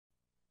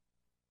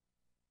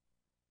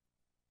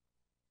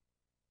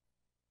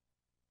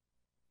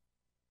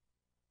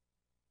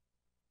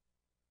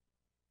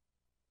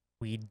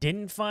We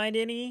didn't find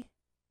any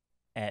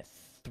at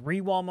 3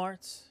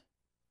 Walmarts,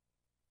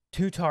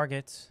 2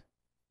 Targets,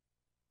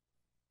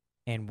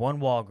 and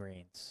 1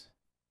 Walgreens.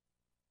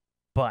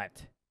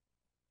 But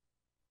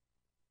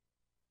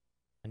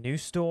a new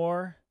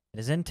store that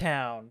is in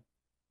town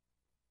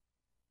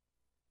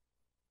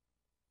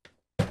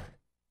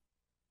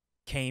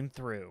came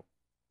through.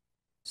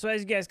 So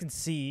as you guys can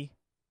see,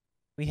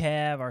 we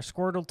have our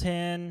Squirtle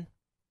tin,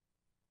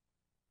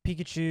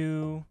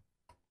 Pikachu,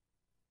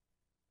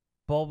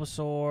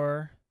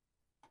 Bulbasaur,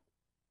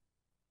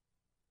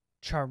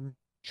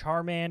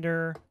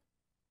 Charmander,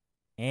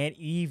 and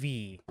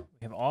Eevee.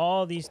 We have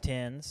all these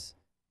tins.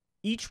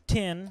 Each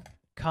tin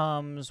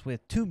comes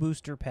with 2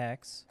 booster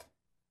packs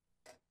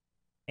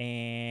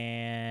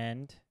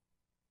and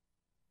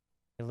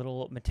a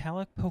little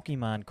metallic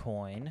Pokemon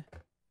coin.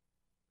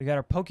 We got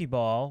our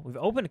Pokeball. We've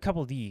opened a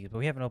couple of these, but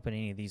we haven't opened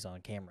any of these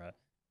on camera.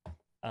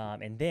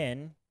 And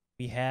then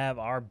we have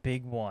our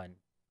big one.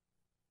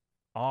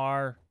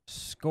 Our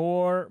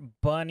Score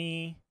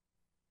Bunny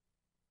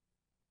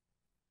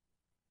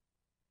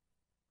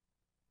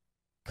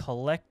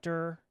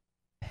collector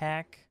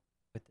pack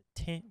with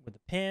the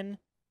pin.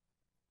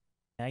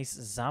 Nice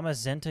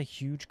Zamazenta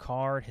huge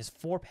card. Has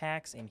 4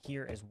 packs in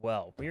here as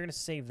well. We're gonna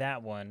save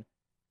that one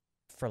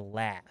for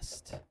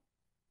last.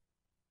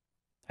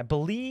 I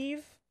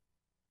believe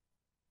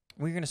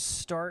we're gonna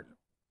start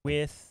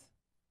with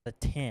the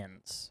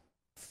tins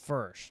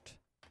first,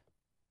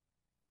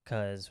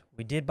 because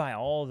we did buy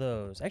all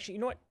those. Actually, you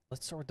know what?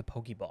 Let's start with the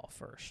Pokeball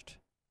first.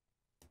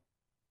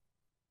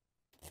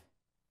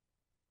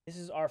 This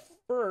is our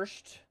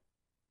first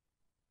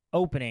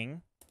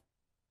opening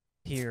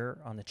here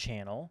on the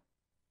channel.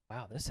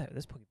 Wow, this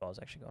Pokeball is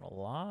actually going a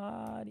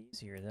lot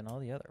easier than all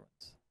the other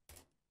ones.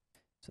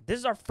 So this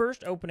is our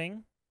first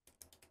opening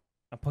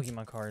of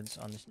Pokemon cards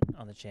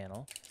on the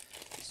channel.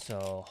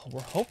 So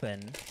we're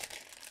hoping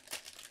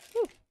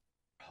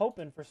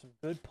for some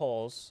good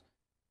pulls,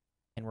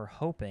 and we're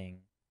hoping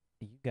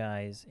that you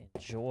guys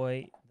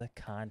enjoy the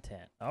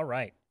content. All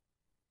right.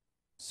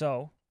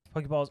 So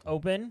Pokeball is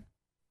open.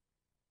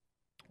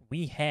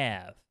 We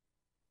have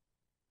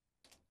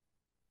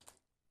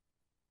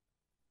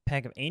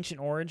pack of Ancient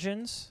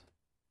Origins,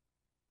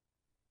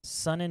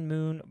 Sun and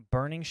Moon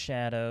Burning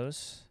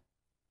Shadows,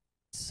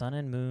 Sun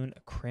and Moon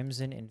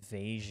Crimson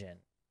Invasion.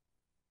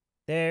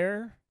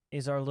 There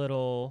is our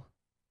little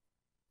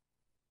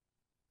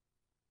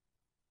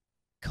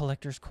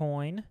collector's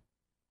coin.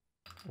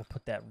 We'll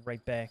put that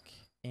right back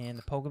in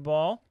the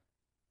Pokeball.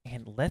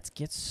 And let's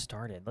get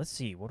started. Let's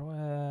see. What do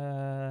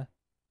I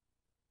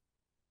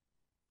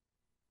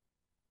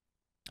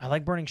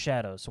like Burning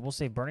Shadows, so we'll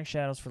save Burning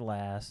Shadows for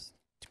last.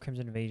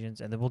 Crimson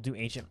Invasions, and then we'll do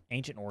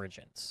Ancient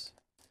Origins.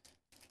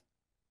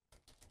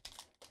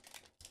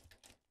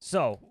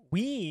 So,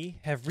 we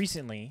have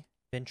recently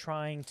been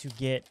trying to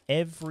get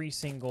every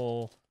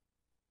single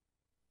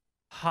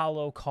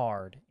holo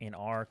card in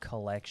our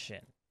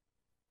collection.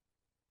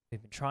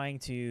 We've been trying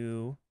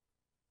to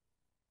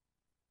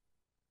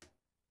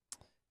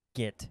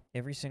get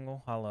every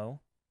single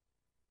holo,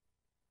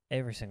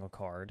 every single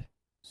card.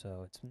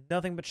 So, it's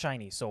nothing but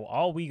shinies. So,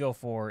 all we go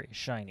for is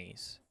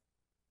shinies.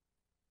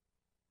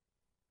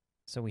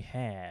 So we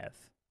have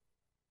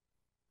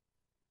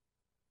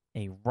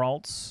a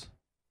Ralts,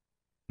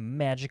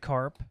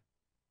 Magikarp,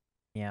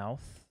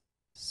 Meowth,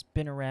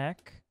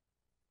 Spinarak,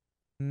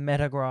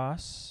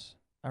 Metagross,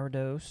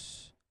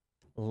 Ariados,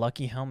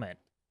 Lucky Helmet.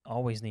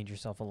 Always need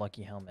yourself a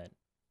Lucky Helmet.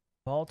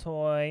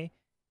 Baltoy,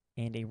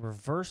 and a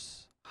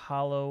Reverse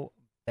Holo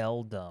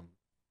Beldum.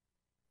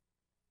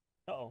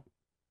 Uh-oh.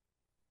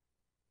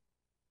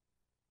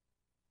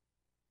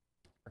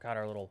 Forgot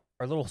our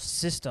little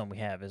system we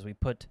have is we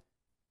put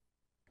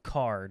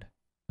card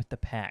with the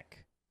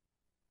pack.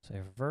 So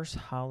Reverse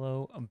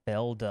Holo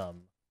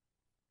Beldum.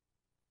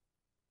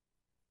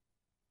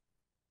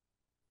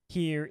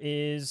 Here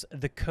is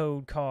the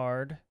code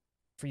card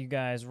for you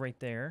guys right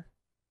there.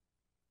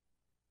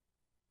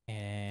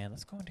 And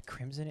let's go into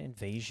Crimson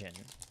Invasion.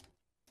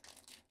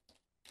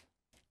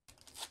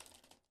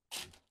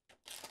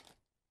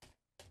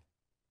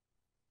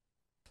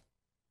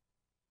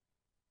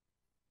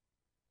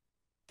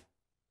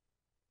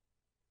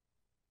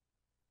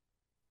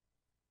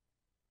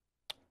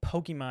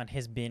 Pokemon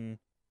has been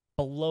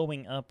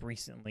blowing up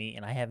recently,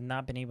 and I have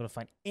not been able to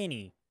find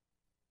any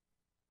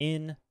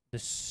in the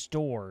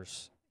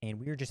stores. And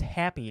we are just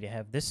happy to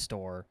have this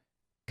store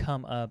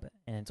come up,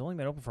 and it's only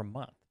been open for a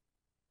month.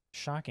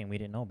 Shocking we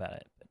didn't know about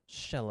it. But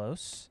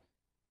Shellos,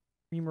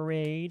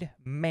 Remoraid,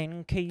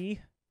 Mankey,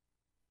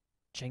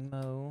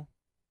 Jangmo,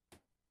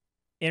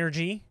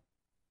 Energy.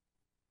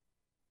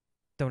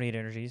 Don't need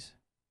energies.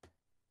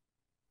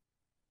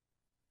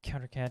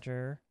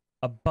 Countercatcher,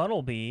 a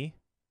Bunnelby,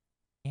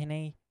 and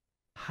a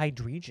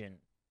Hydreigon.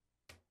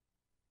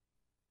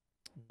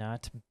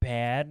 Not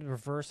bad.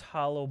 Reverse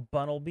Holo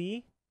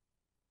Bunnelby.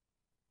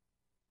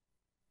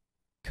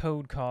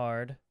 Code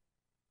card.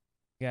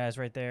 You guys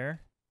right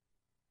there.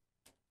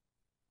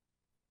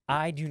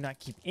 I do not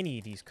keep any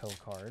of these code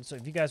cards. So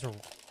if you guys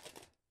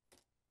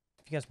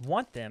you guys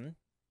want them,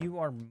 you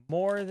are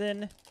more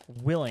than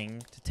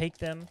willing to take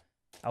them.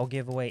 I'll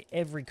give away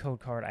every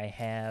code card I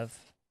have.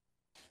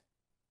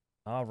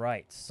 All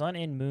right, Sun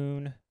and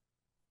Moon,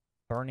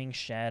 Burning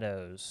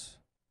Shadows.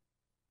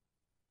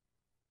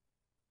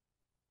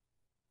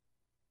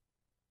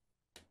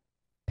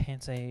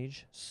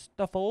 Pansage,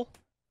 Stuffle,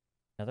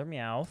 another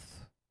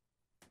Meowth.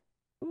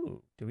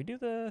 Ooh, did we do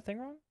the thing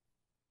wrong?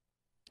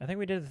 I think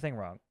we did the thing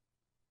wrong.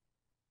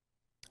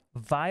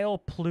 Vile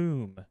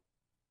Plume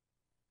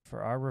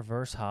for our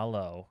reverse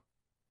holo.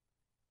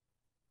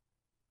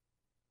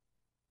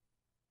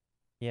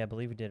 Yeah, I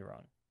believe we did it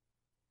wrong.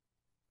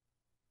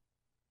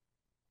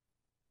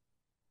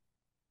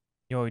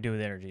 You know what we do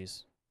with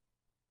energies.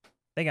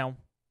 They go.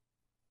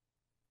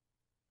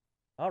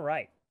 All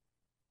right.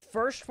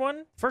 First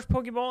one, first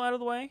Pokeball out of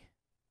the way.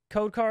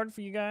 Code card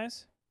for you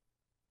guys.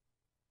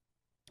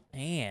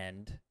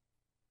 And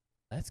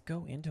let's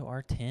go into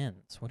our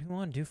tins. What do we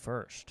want to do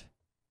first?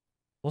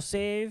 We'll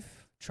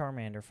save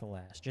Charmander for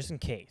last, just in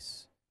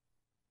case.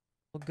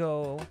 We'll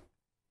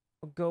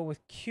go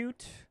with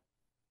cute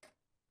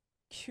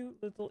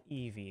little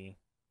Eevee.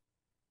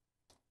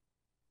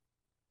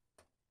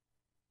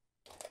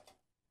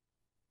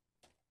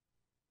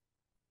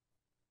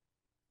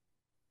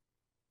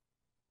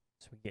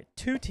 So we get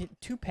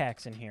two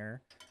packs in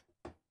here.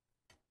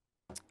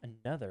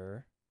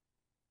 Another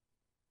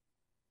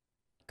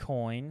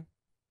coin,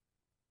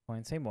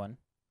 same one.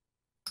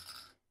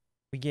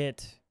 We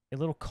get a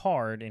little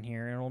card in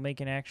here, and it'll make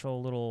an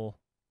actual little.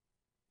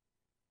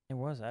 I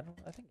think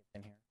it's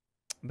in here,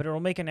 but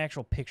it'll make an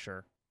actual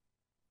picture.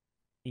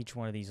 Each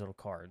one of these little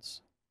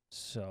cards.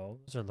 So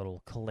those are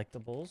little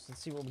collectibles.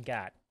 Let's see what we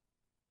got.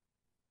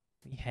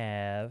 We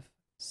have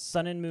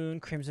Sun and Moon,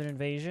 Crimson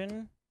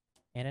Invasion,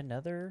 and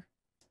another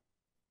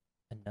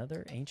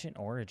Ancient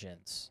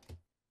Origins.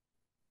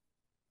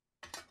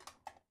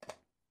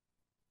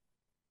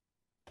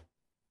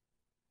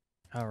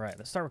 All right,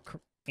 let's start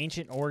with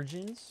Ancient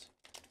Origins.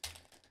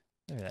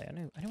 Look at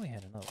that. I knew we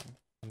had another one.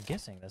 I'm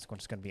guessing that's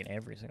just going to be in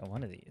every single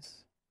one of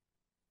these.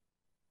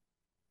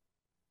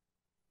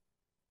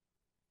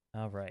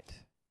 All right.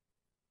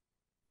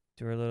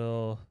 Do our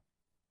little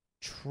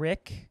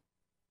trick.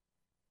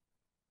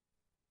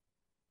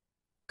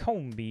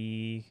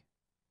 Combee.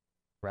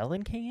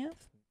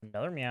 Relincanth?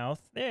 Another Meowth.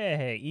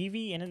 Hey,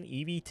 Eevee and an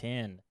Eevee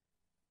 10.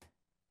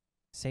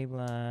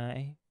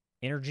 Sableye.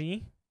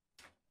 Energy.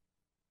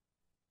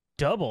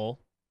 Double.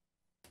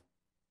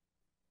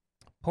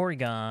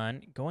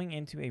 Porygon going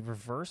into a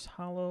reverse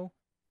holo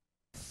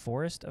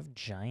Forest of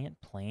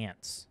Giant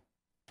Plants.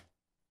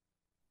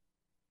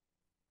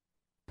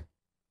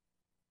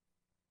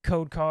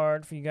 Code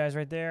card for you guys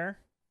right there.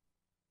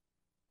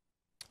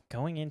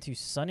 Going into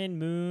Sun and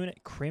Moon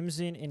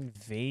Crimson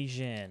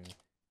Invasion.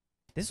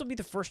 This will be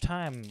the first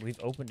time we've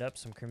opened up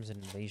some Crimson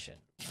Invasion.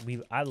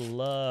 I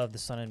love the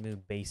Sun and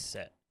Moon base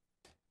set.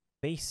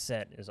 Base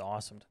set is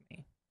awesome to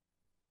me.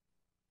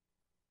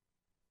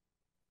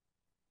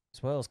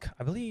 As well as,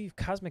 I believe,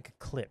 Cosmic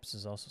Eclipse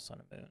is also Sun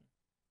and Moon.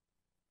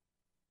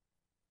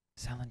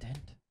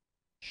 Salandent.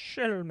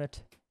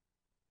 Shelmet.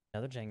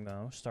 Another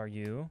Jangmo.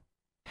 Staryu.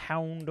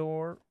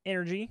 Houndour.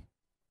 Energy.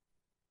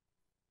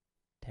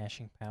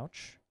 Dashing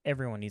Pouch.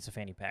 Everyone needs a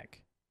fanny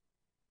pack.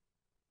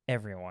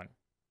 Everyone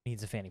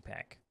needs a fanny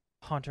pack.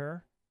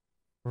 Hunter.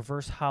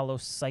 Reverse Holo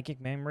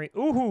Psychic Memory.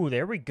 Ooh,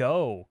 there we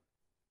go.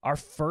 Our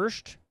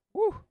first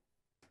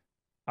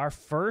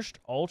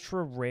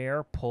ultra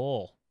rare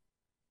pull.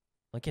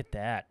 Look at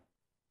that.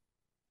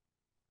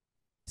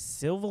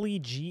 Silvally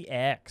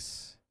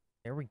GX.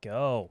 There we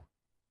go.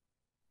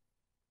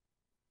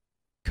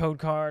 Code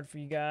card for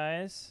you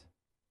guys.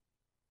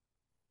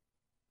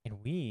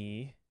 And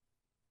we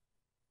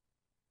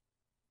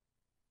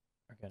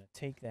are going to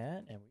take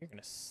that and we're going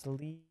to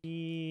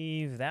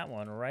sleeve that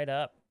one right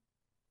up.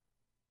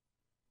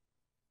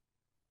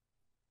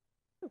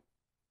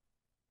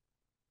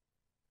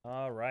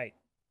 All right.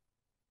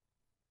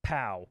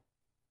 Pow.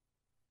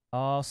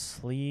 All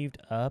sleeved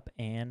up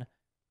and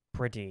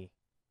pretty.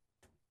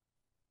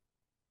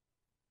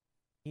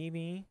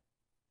 Eevee.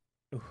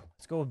 Ooh,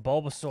 let's go with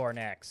Bulbasaur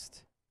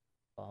next.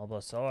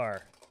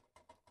 Bulbasaur.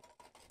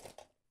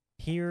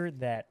 Hear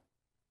that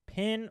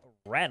pin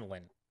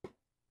rattling.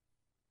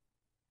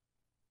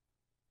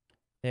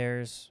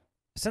 There's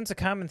a sense of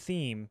common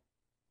theme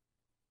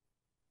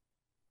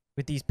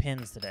with these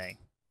pins today.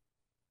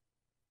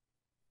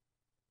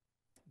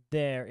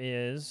 There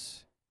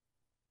is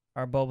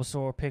our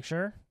Bulbasaur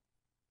picture.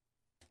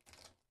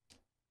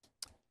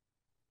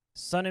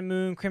 Sun and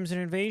Moon, Crimson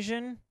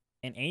Invasion,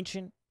 and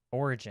Ancient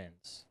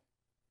Origins.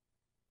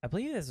 I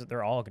believe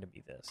they're all going to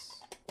be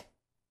this.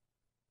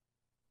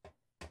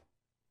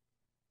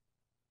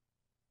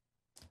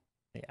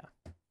 Yeah.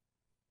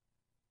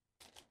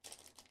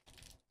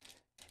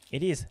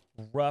 It is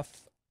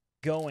rough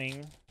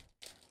going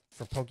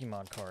for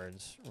Pokemon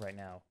cards right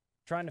now.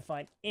 Trying to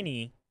find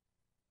any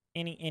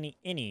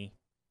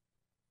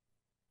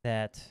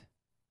that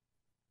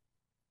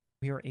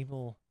we are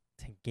able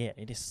to get.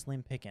 It is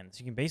slim pickings.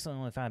 You can basically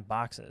only find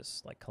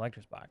boxes, like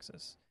collector's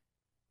boxes.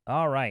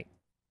 All right.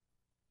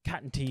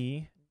 Cotton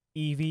Tea,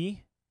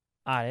 Eevee,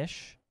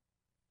 Oddish,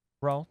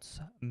 Ralts,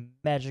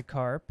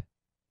 Magikarp,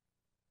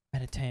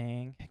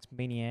 Metatang,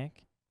 Hexmaniac.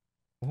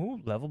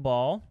 Ooh, level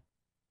ball.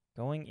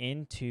 Going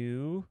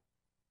into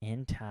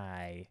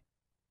Entei.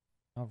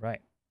 All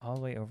right. All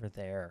the way over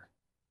there.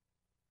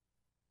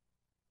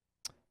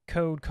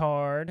 Code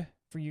card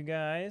for you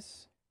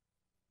guys.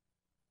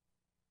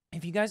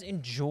 If you guys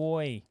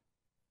enjoy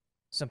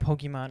some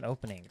Pokemon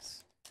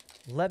openings,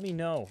 let me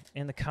know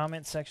in the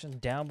comment section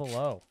down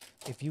below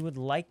if you would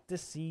like to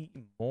see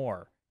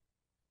more.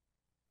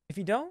 If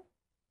you don't,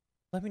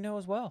 let me know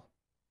as well.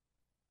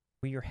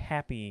 We are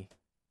happy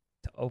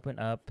to open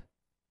up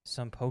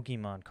some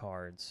Pokemon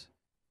cards.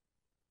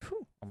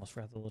 Whew, almost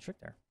forgot the little trick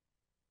there.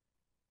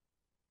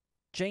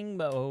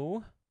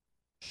 Jingbo,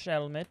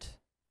 Shelmet,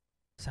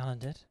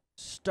 Salandit,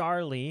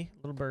 Starly,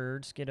 Little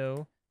Bird,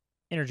 Skiddo,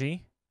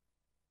 Energy.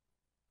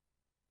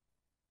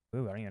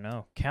 Ooh, I don't even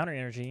know. Counter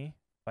Energy,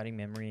 Fighting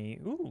Memory.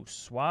 Ooh,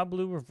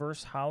 Swablu,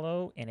 Reverse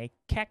Hollow, and a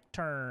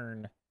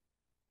Cacturn.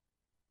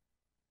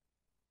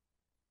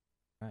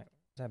 All right,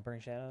 was that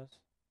Burning Shadows?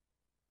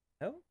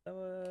 No, that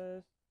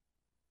was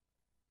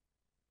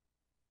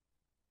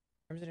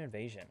Crimson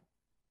Invasion.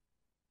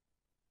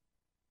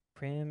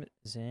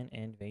 Crimson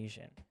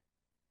Invasion.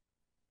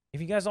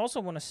 If you guys also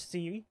want to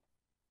see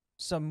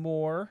some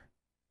more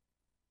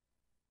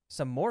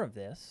of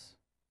this,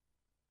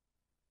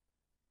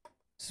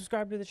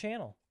 subscribe to the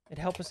channel. It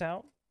helps us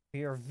out.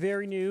 We are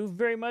very new,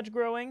 very much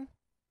growing,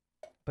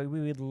 but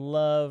we would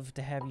love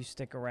to have you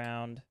stick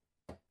around.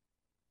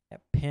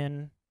 That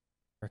pin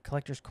or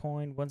collector's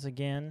coin once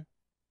again.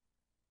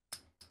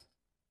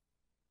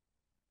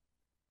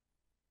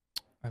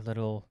 Our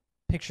little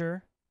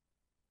picture.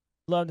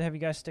 Love to have you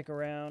guys stick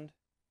around.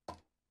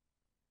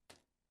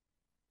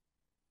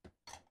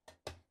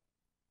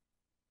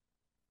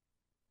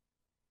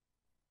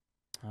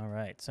 All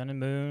right, Sun and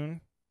Moon,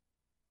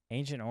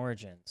 Ancient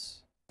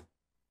Origins.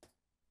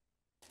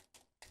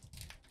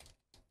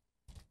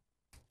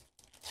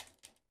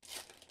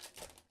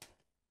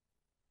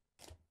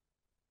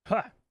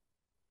 Huh.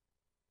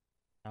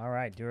 All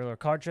right, do a little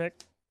card trick.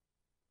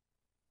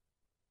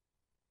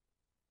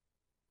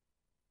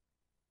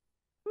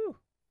 Whew.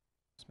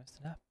 Just messed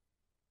it up.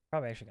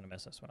 Probably actually going to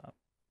mess this one up.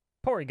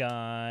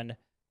 Porygon,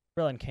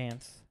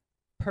 Brilliancanth,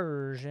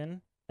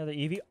 Persian, another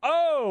Eevee.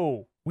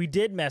 Oh! We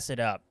did mess it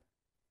up.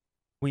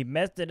 We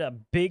messed it up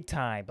big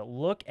time, but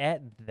look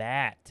at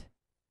that.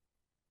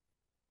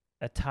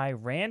 A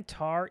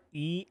Tyranitar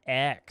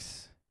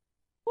EX.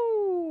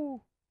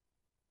 Woo!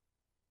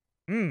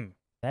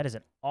 That is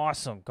an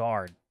awesome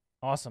card.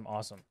 Awesome,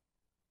 awesome.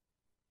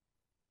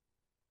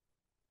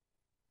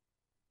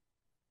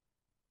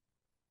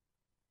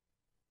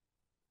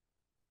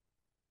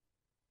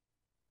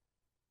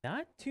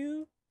 Not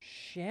too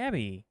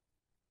shabby.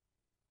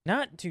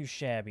 Not too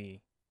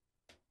shabby.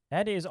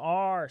 That is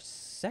our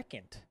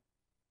second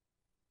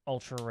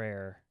ultra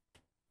rare.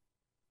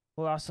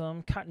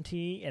 Blossom, Cotton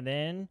Tea, and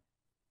then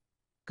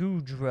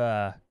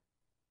Goodra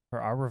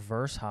for our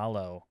reverse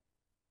hollow.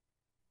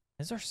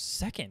 This is our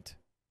second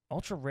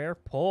ultra rare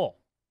pull.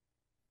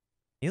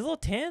 These little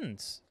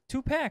tins.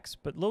 2 packs,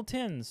 but little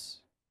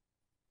tins.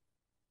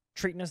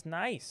 Treating us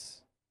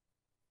nice.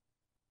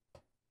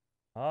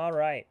 All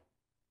right.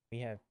 We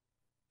have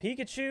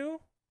Pikachu,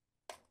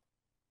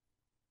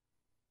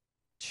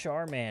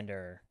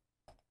 Charmander.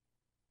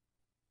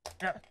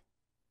 There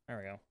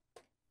we go.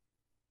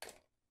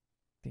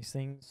 These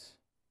things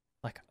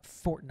like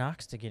Fort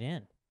Knox to get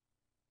in.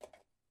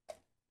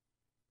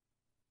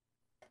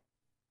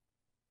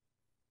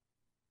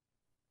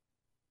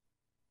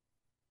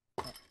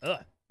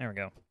 Ugh, there we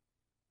go.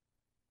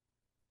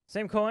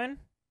 Same coin.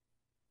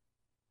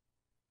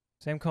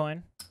 Same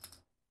coin.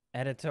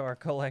 Added to our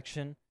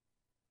collection.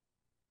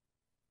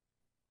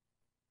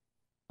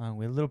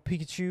 With a little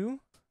Pikachu.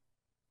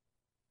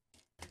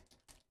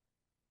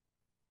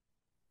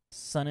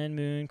 Sun and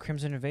Moon,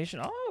 Crimson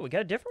Invasion. Oh, we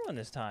got a different one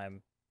this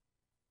time.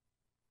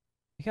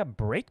 We got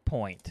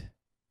Breakpoint.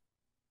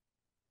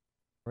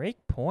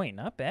 Breakpoint,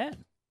 not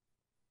bad.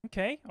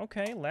 Okay,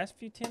 okay. Last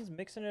few tins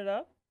mixing it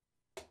up.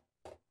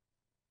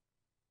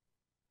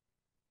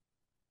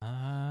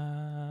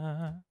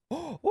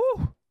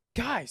 Oh,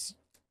 guys,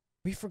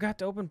 we forgot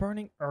to open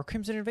Burning or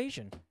Crimson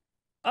Invasion.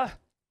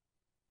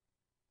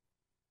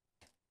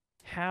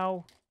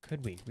 How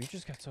could we? We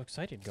just got so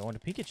excited going to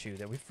Pikachu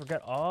that we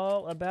forgot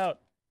all about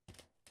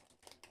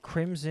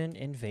Crimson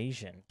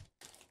Invasion.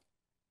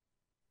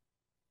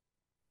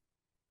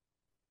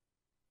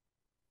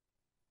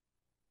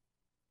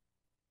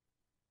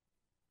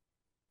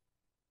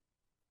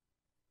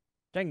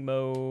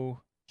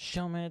 Jangmo,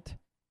 Shelmet,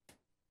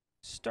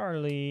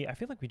 Starly. I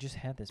feel like we just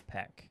had this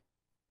pack.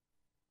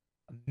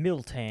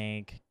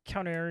 Miltank,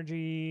 Counter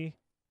Energy,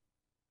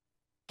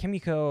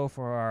 Kimiko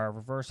for our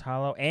reverse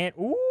hollow, and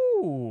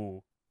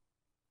ooh,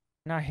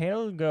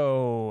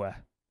 Nihilgo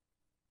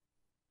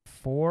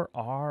for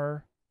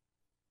our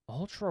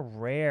ultra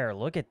rare.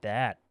 Look at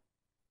that.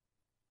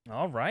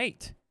 All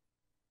right.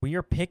 We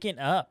are picking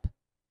up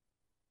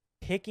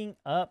picking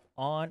up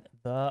on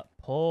the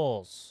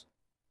pulls.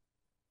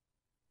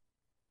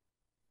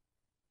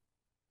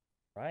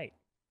 Right.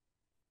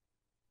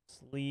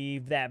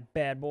 Sleeve that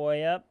bad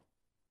boy up.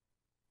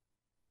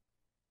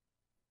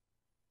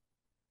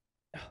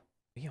 Oh,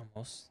 we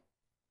almost...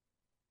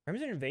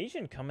 Crimson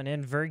Invasion coming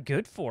in very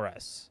good for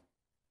us.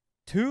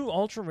 2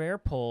 ultra rare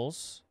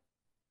pulls.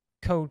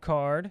 Code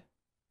card.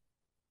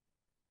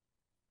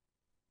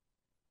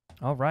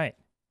 All right.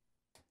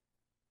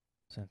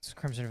 Since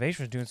Crimson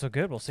Invasion was doing so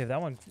good, we'll save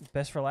that one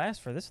best for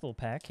last for this little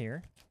pack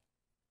here.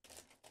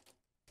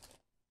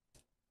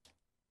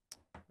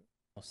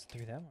 Almost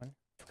threw that one.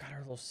 Forgot our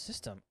little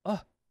system. Ugh.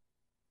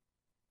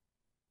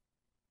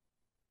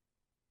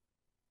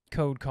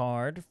 Code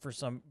card for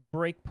some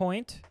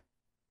breakpoint.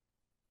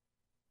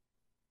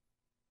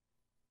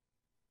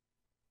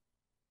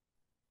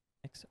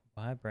 X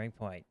Y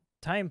breakpoint.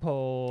 Time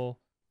pole.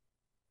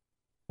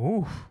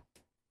 Ooh.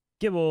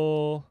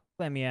 Gibble.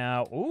 Let me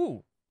out.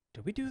 Ooh.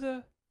 Did we do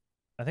the...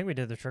 I think we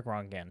did the trick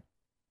wrong again.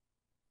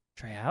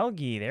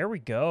 Trialgae. There we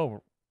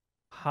go.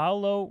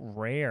 Hollow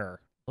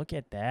rare. Look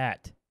at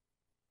that.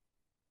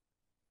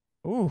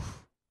 Ooh.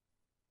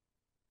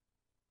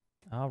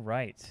 All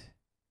right.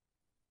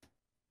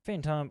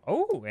 Phantom.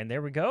 Oh, and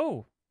there we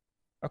go.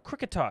 A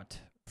Cricketot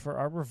for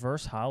our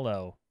reverse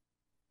hollow.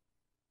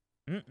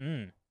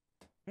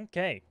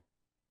 Okay.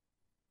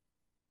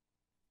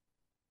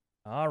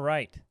 All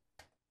right.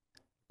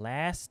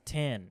 Last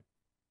 10.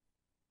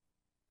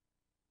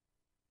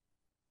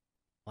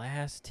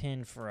 Last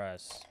 10 for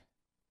us.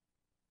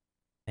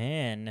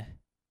 Then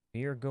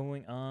we are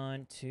going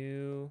on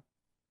to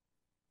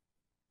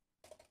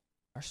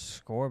our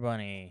score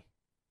bunny.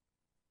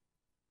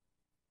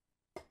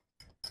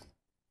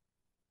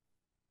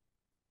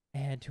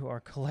 Add to our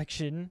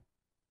collection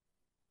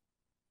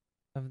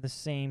of the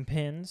same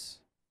pins.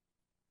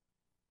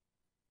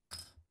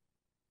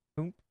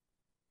 Boom.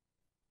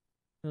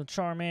 Little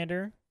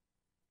Charmander.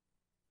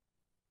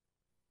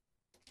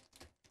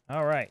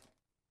 All right.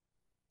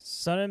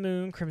 Sun and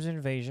Moon, Crimson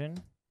Invasion.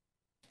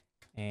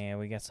 And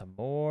we got some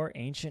more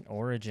Ancient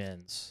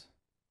Origins.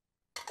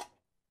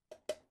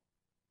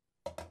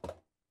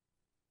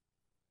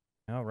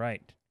 All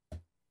right.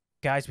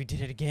 Guys, we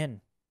did it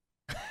again.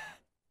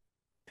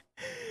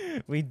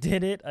 We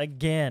did it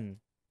again.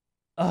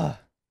 Ugh.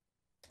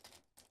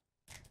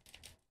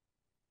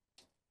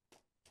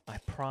 I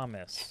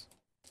promise.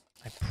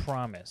 I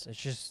promise. It's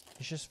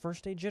just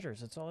first day jitters.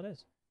 That's all it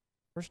is.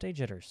 First day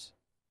jitters.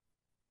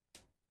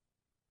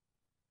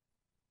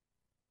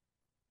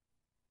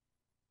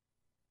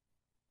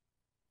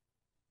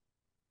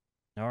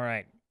 All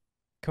right.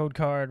 Code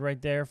card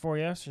right there for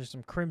you. So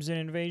some Crimson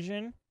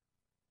Invasion.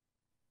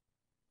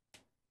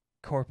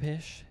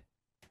 Corpish.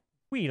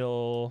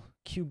 Weedle.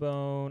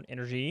 Cubone.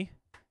 Energy.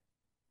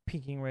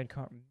 Peaking Red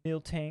Card.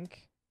 Miltank.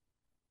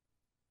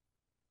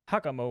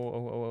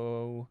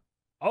 Hakamo.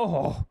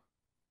 Oh.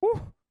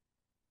 Woo.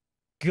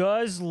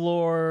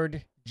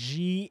 Guzzlord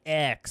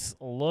GX.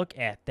 Look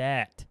at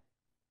that.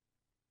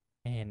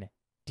 And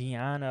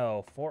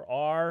Diano for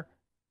our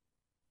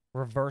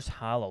reverse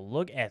hollow.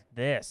 Look at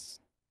this.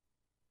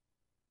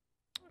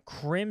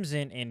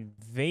 Crimson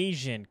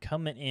Invasion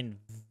coming in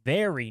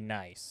very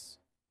nice.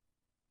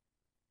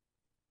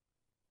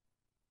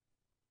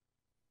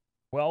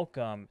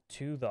 Welcome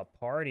to the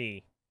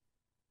party.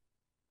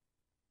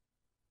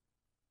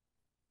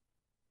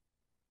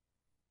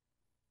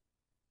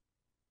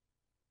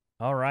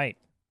 All right.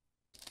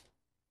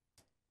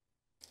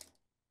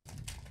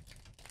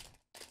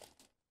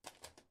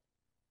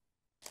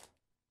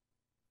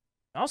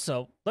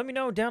 Also, let me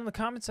know down in the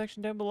comment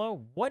section down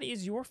below, what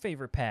is your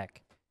favorite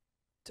pack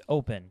to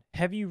open?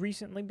 Have you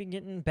recently been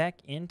getting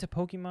back into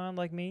Pokemon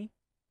like me?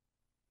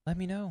 Let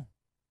me know.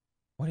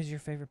 What is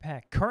your favorite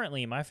pack?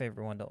 Currently, my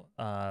favorite one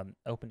to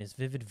open is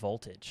Vivid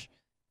Voltage.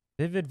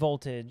 Vivid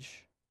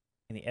Voltage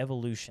and the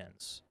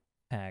Evolutions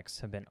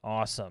packs have been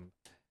awesome.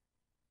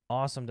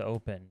 Awesome to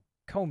open.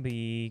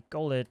 Combi,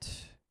 Golett,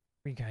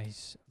 you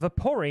guys,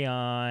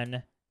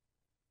 Vaporeon,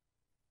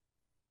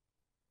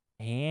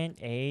 and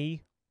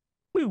a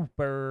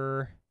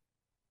Wooper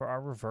for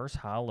our reverse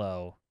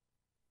hollow.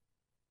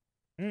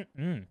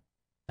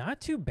 Not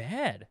too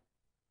bad.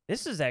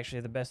 This is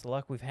actually the best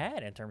luck we've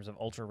had in terms of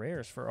ultra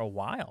rares for a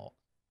while.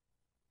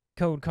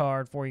 Code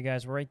card for you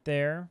guys right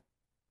there.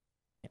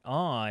 And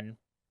on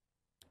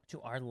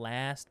to our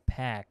last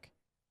pack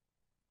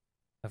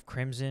of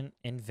Crimson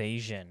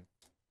Invasion.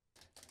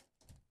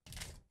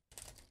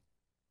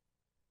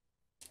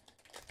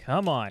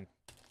 Come on.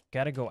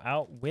 Got to go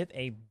out with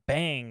a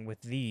bang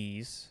with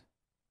these.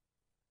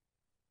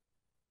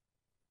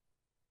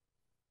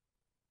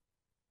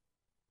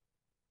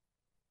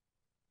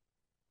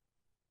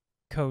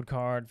 Code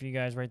card for you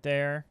guys right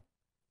there.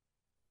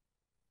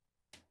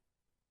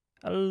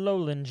 A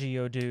Alolan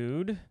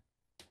Geodude.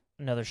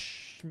 Another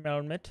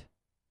Schmelmet.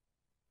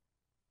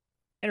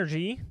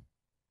 Energy.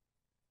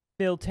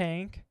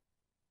 Miltank.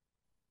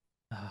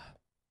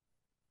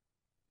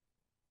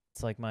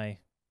 It's like my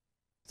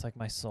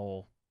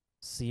soul.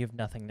 Sea of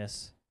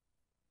nothingness.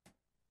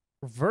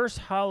 Reverse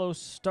Hollow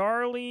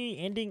Starly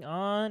ending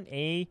on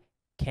a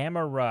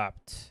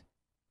Camerupt.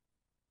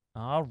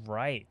 All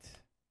right.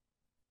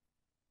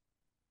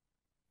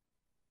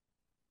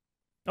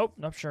 Oh,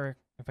 not sure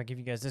if I give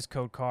you guys this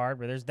code card,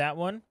 but there's that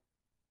one.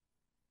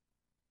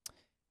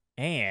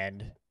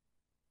 And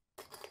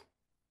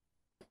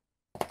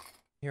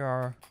here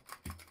are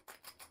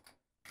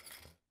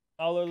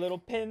all our little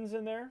pins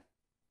in there.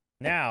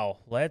 Now,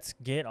 let's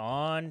get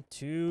on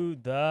to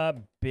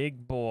the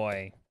big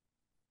boy.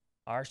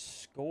 Our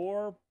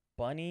Score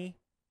Bunny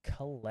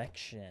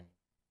collection.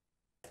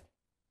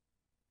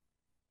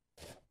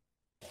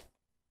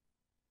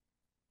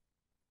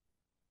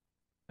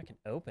 I can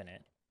open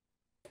it.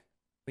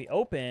 We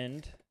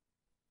opened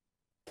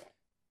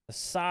the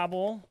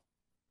Sobble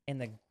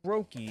and the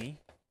Groki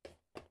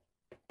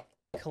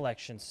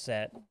collection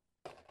set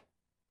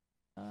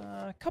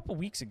a couple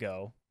weeks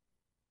ago.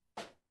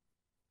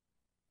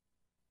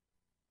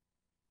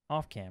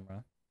 Off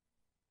camera.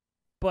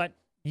 But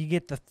you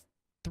get the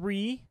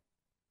 3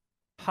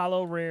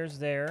 hollow rares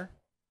there.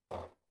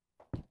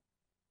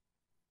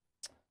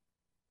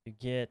 You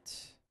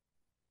get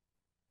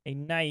a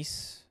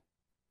nice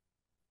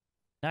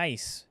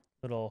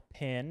little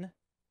pin.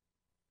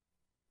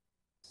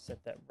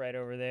 Set that right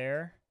over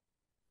there.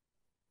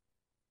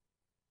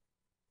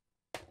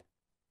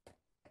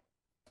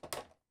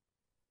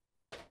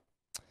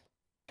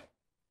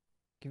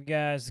 Give you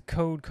guys the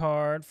code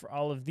card for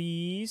all of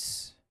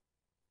these.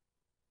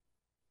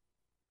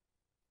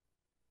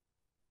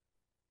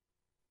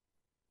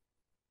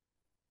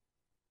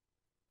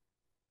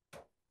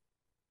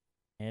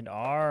 And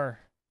our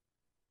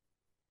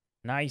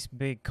nice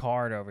big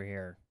card over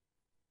here.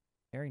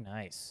 Very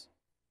nice.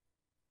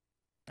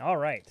 All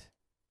right.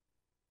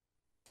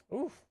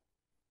 Oof.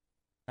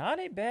 Not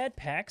a bad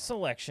pack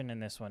selection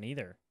in this one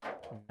either.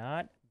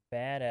 Not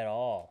bad at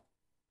all.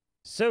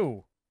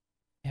 So,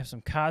 we have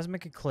some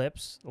Cosmic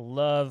Eclipse.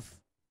 Love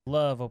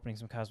opening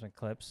some Cosmic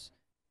Eclipse.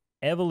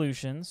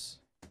 Evolutions.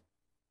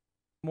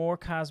 More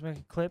Cosmic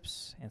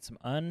Eclipse. And some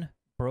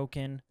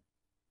Unbroken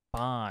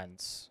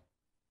Bonds.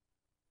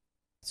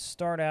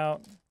 Start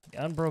out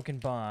the Unbroken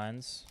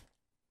Bonds.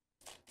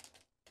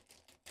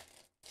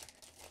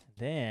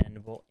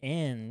 Then we'll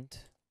end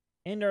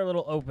our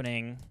little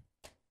opening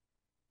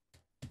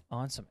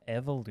on some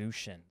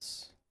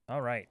evolutions.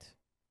 All right.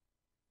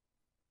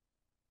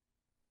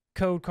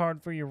 Code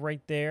card for you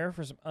right there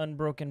for some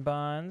Unbroken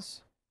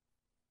Bonds.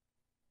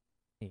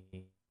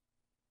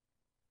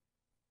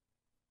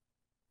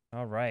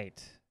 All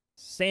right.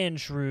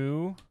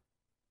 Sandshrew,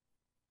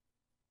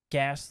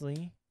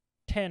 Ghastly,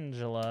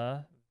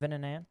 Tangela,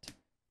 Venonat,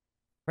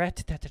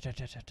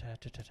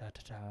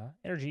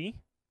 Energy,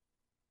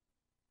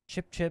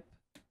 Chip,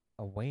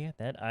 away at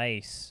that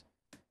ice.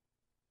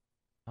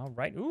 All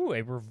right. Ooh,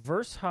 a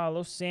reverse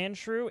hollow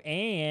Sandshrew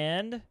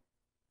and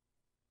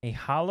a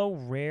hollow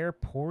rare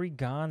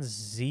Porygon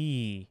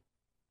Z.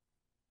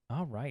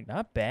 All right.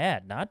 Not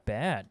bad. Not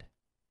bad.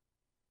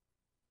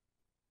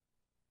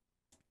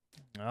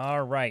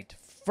 All right.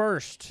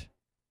 First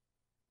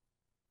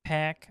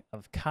pack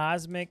of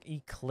Cosmic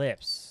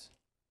Eclipse.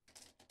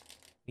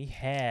 We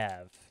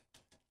have,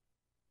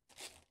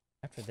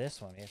 after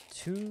this one, we have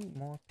 2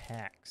 more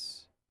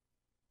packs.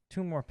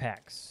 2 more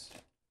packs.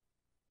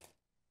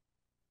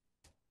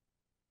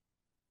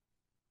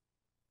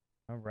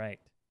 All right.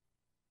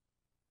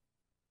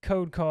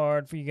 Code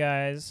card for you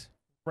guys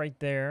right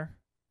there.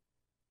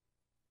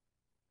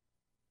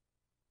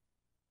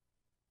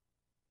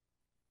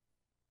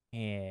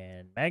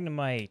 And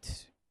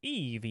Magnemite,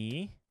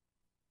 Eevee,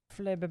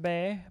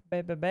 Flabébé,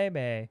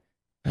 baby.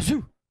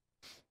 Azoo!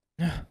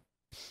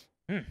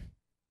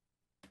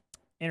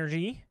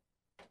 Energy.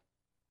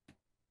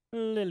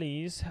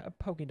 Lily's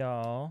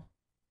Pokédoll.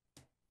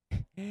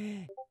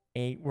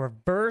 A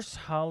reverse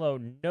hollow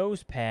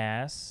nose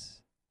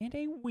pass. And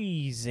a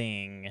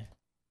Weezing.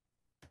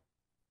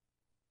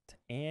 To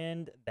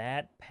end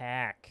that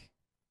pack.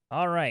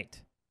 All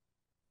right.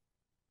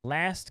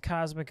 Last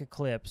Cosmic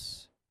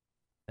Eclipse.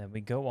 Then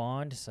we go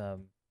on to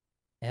some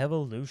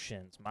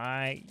evolutions.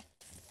 My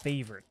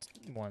favorite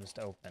ones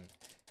to open.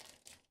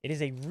 It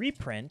is a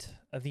reprint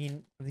of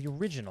the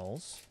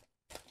originals.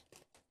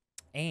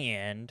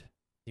 And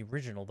the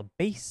original, the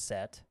base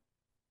set.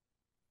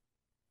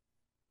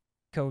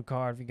 Code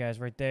card for you guys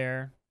right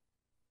there.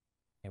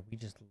 And we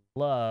just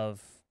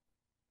love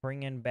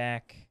bringing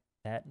back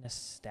that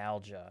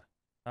nostalgia.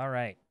 All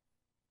right.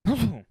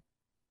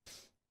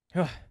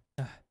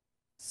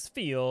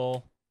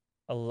 Spheal,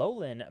 a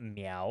Alolan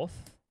Meowth,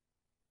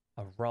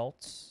 a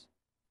Ralts,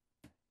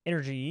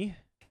 Energy,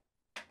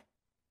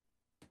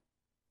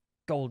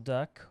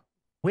 Golduck,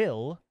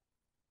 Will,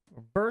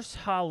 Reverse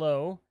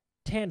Hollow,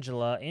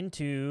 Tangela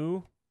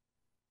into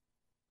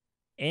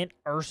an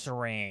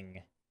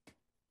Ursaring.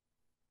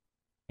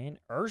 An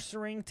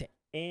Ursaring to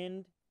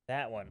end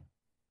that one.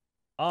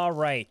 All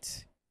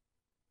right.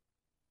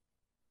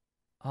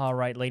 All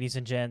right, ladies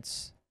and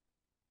gents.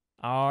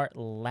 Our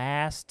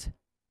last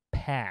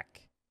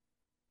pack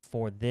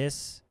for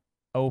this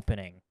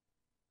opening.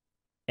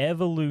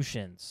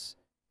 Evolutions.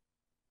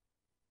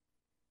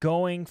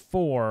 Going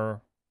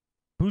for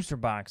booster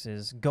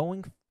boxes,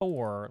 going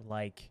for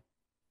like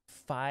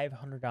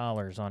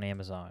 $500 on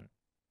Amazon.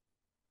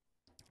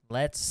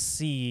 Let's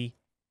see.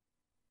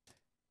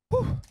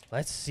 Whew,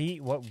 let's see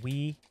what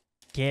we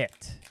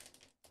get.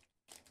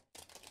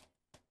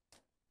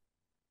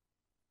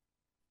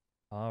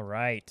 All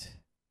right.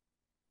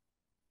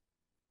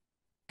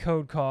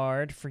 Code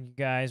card for you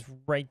guys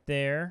right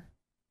there.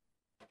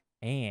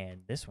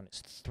 And this one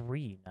is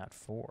 3, not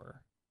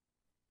 4.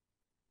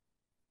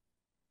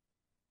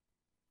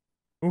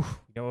 Ooh,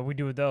 you know what we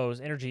do with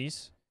those?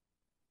 Energies.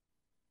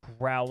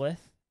 Growlithe.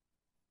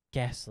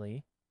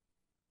 Ghastly.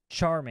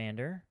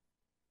 Charmander.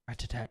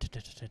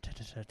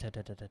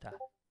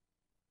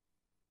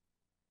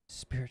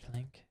 Spirit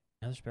Link.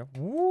 Another Spirit.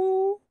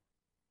 Woo!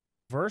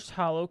 Reverse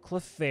Hollow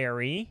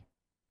Clefairy.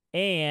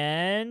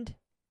 And...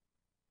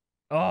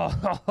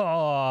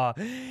 oh,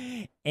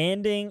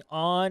 ending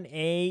on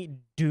a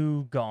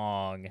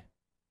Dugong.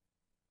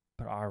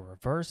 But our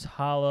Reverse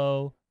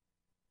Hollow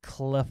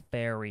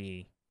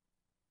Clefairy.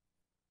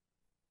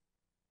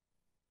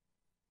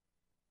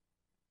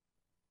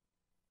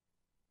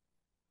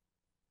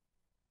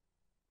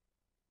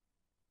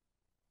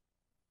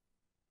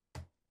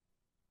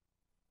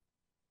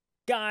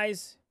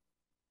 Guys,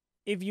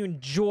 if you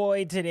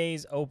enjoyed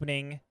today's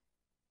opening,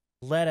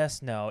 let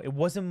us know. It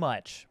wasn't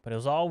much, but it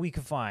was all we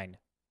could find.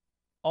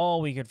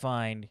 All we could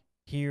find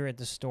here at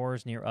the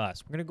stores near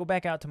us. We're going to go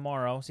back out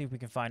tomorrow, see if we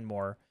can find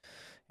more.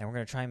 And we're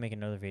going to try and make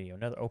another video,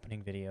 another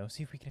opening video.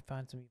 See if we can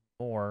find some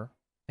more.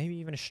 Maybe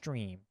even a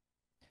stream.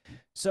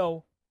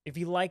 So, if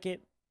you like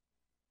it,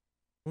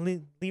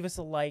 leave us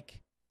a like.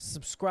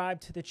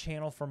 Subscribe to the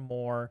channel for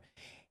more.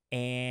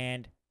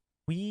 And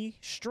we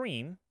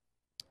stream.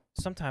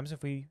 Sometimes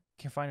if we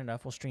can find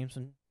enough, we'll stream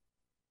some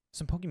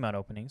Pokemon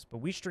openings. But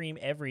we stream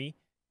every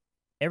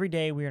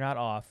day. We are not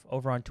off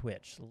over on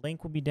Twitch. The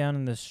link will be down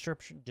in the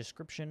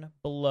description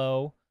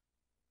below.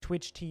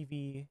 Twitch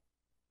TV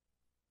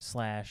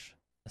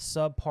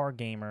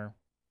 /subpargamer.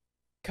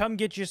 Come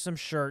get you some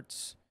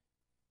shirts,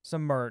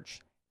 some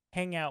merch,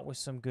 hang out with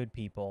some good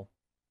people.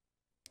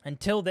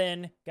 Until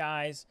then,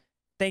 guys,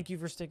 thank you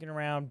for sticking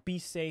around. Be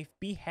safe,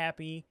 be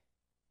happy,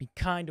 be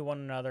kind to one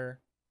another.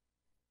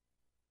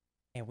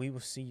 And we will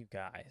see you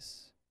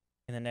guys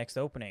in the next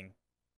opening.